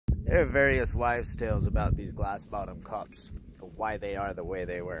There are various wives' tales about these glass-bottom cups, why they are the way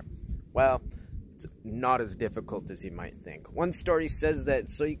they were. Well, it's not as difficult as you might think. One story says that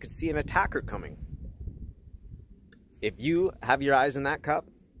so you could see an attacker coming. If you have your eyes in that cup,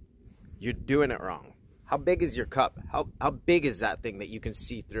 you're doing it wrong. How big is your cup? How big is that thing that you can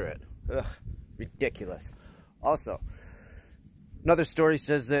see through it? Ugh, ridiculous. Also, another story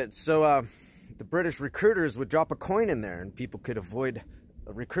says that the British recruiters would drop a coin in there and people could avoid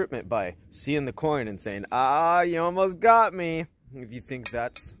recruitment by seeing the coin and saying, "Ah, you almost got me." If you think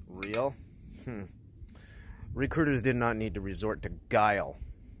that's real. Recruiters did not need to resort to guile.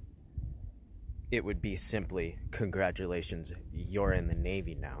 It would be simply, "Congratulations, you're in the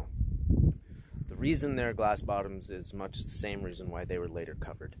Navy now." The reason they're glass bottoms is much the same reason why they were later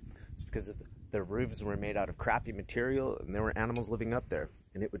covered. It's because their roofs were made out of crappy material and there were animals living up there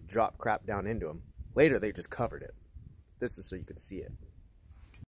and it would drop crap down into them. Later they just covered it. This is so you could see it.